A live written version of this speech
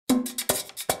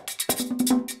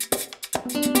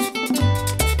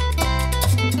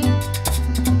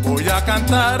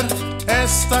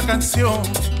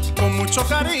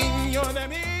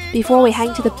Before we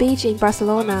head to the beach in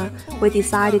Barcelona, we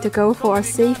decided to go for a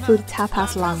seafood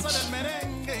tapas lunch.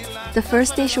 The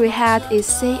first dish we had is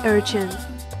sea urchin.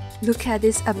 Look at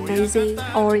this amazing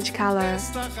orange color.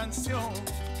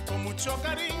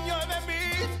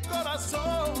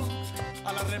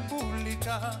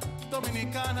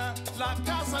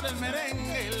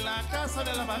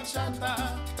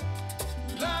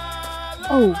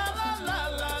 Oh,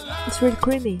 it's really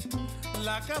creamy.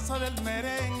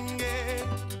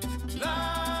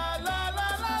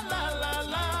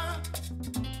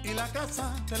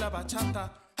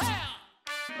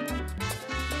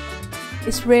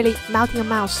 It's really melting your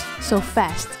mouth so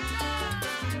fast.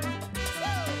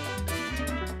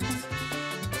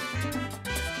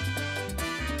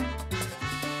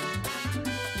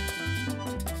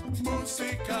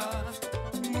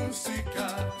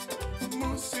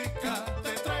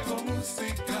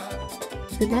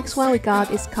 The next one we got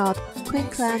is called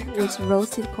clam with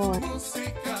roasted corn.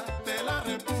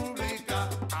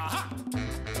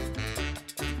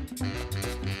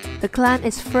 The clam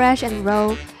is fresh and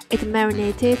raw. It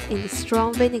marinated in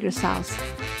strong vinegar sauce.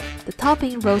 The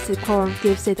topping roasted corn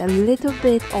gives it a little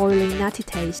bit oily nutty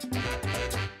taste.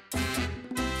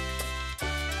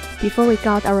 Before we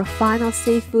got our final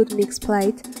seafood mix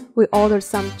plate, we ordered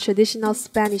some traditional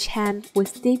Spanish ham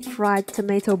with deep-fried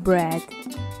tomato bread.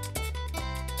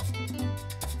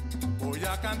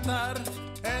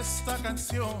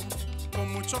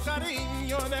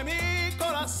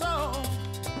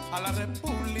 A la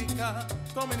República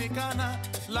Dominicana,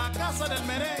 la casa del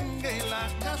merengue y la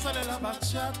casa de la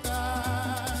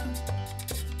bachata.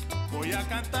 Voy a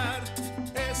cantar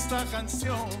esta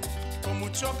canción con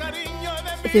mucho cariño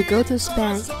de mi. If you go to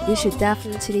Spain, you should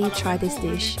definitely try this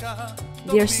dish.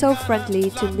 They are so friendly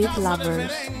to meat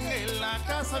lovers.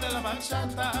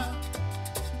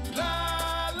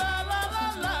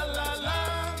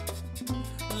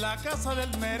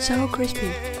 So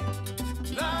crispy.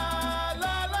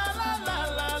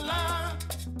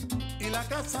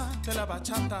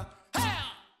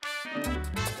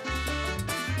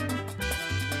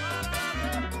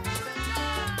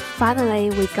 Finally,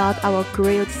 we got our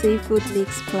grilled seafood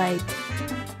mix plate.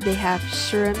 They have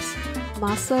shrimps,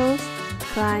 mussels,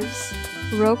 clams,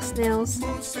 rock snails,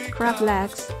 crab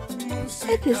legs.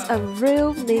 It is a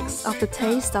real mix of the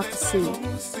taste of the sea.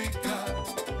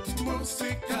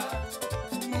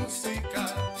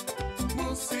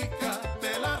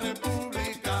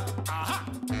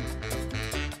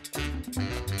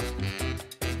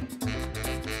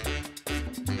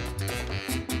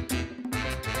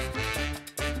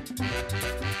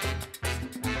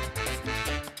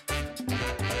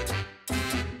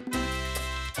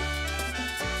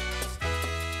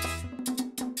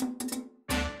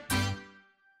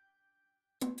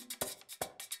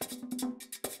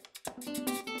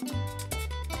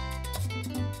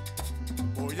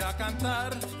 Voy a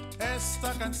cantar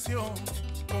esta canción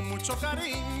con mucho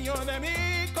cariño de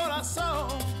mi corazón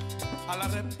a la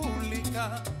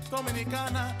República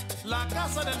Dominicana, la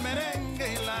casa del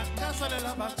merengue y la casa de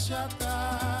la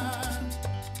bachata.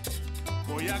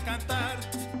 Voy a cantar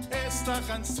esta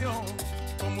canción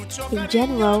con mucho cariño. In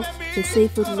general, the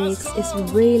seafood mix is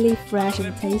really fresh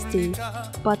and tasty,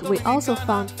 but we also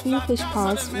found few fish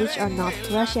parts which are not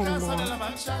fresh anymore.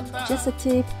 Just a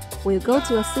tip, when you go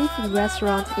to a seafood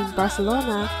restaurant in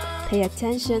Barcelona, pay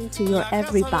attention to your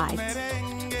every bite.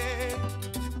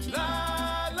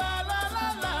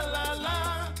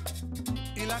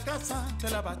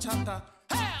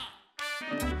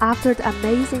 After the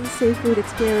amazing seafood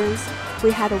experience,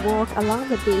 we had a walk along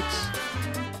the beach.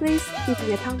 Please give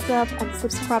me a thumbs up and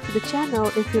subscribe to the channel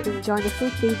if you enjoy the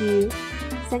food video.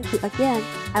 Thank you again.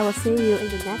 I will see you in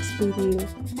the next video.